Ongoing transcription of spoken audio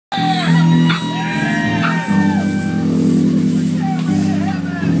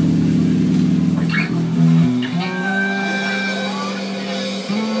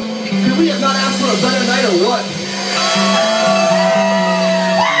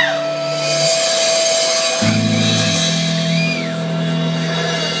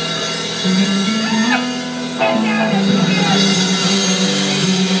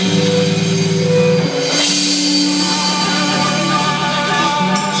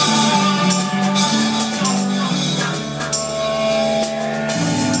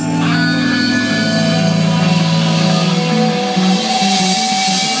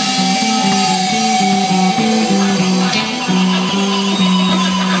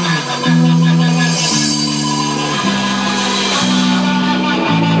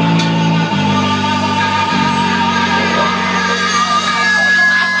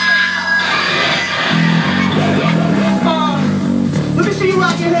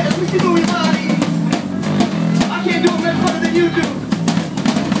let me see who we body. I can't do it much better than you do.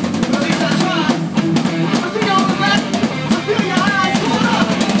 But at least I try. I see you on the back. I feel your eyes. Hold up.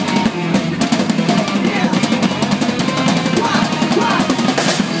 Yeah. Why?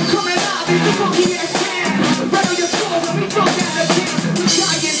 Coming out, it's the funky ass jam. Right on your soul, let me throw down the jam. The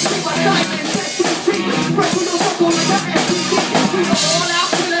giant, sleep by silence, that's the tree. Break with your fuck on the back. We go all out,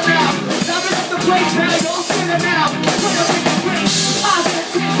 feeling out. Now we're at the place now, y'all feeling out. Try to make it great. Eyes and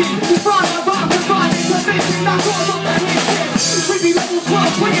attention. We find our rhymes and find it. Convincing, not going up that handstand. We be level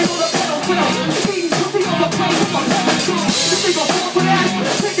 12, bringing on the battlefield. Eating pussy on the plane with my pepper too. You think I'm fall for that?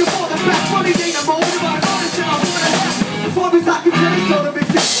 Take it for the back. Funny day, the moment of our honest and I'm gonna have. As long as I can tell it, so the big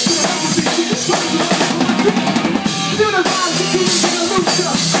shit. To the level 6, you just try to do it. Feel the vibes, you can use a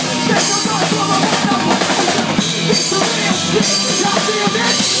loser. Take your thoughts from my mind. It's the real shit. Y'all feel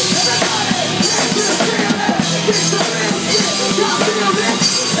this? Everybody, let's just feel it. It's the real shit. Y'all feel this?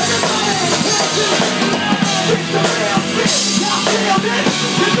 Everybody, let's just feel it. It's the real shit. Y'all feel this?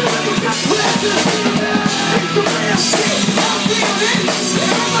 Everybody, let's just feel it. It's the real shit. Y'all feel this?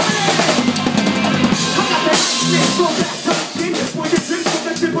 Everybody. I got that shit, so that touching. When you drink from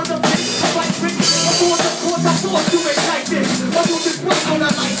the tip of the fish, I might drink it. Before the course, I thought you it like this. I do this work on a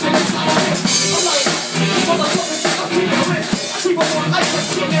light, and it's like this. I'm like, motherfucker, take a few of it. Keep on one life,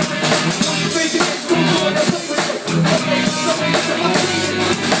 like shit, and rich. I'm facing this school, so I play with it. Okay, so I get to my feet.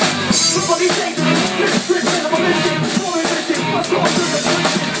 Somebody take it. This trip, and I'm a mission. More ambition, what's going through the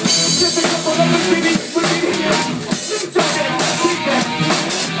question? Just a couple of us, baby, we're meeting here. Let me talk that, take that.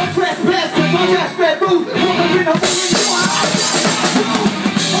 I'm fresh bastard, my gas bad move. I'm a winner, I'm a winner.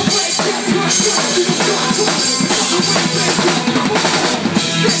 I'm break that, you're shot, you're shot.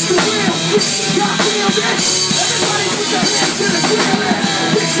 It's the real shit, y'all feel this? Everybody put your hands to the ceiling.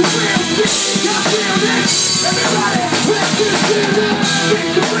 It's the real shit, y'all feel this? Everybody, let's just feel it.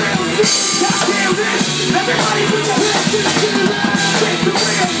 It's the real shit, y'all feel this? Everybody put your hands to the ceiling. It's the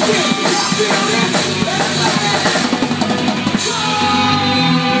real shit, y'all feel this? Everybody.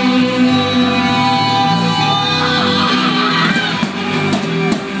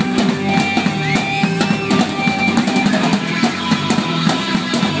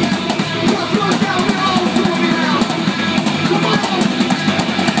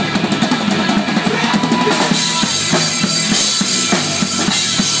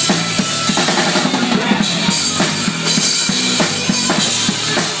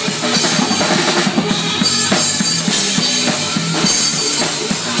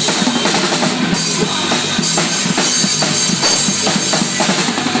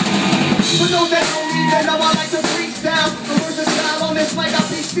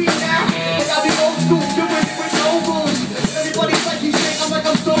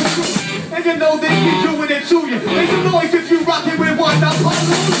 And you know they be doing it to you. Make some noise if you rockin' with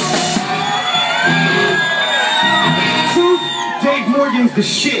Juanapalooza. Truth, Dave Morgan's the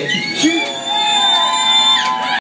shit.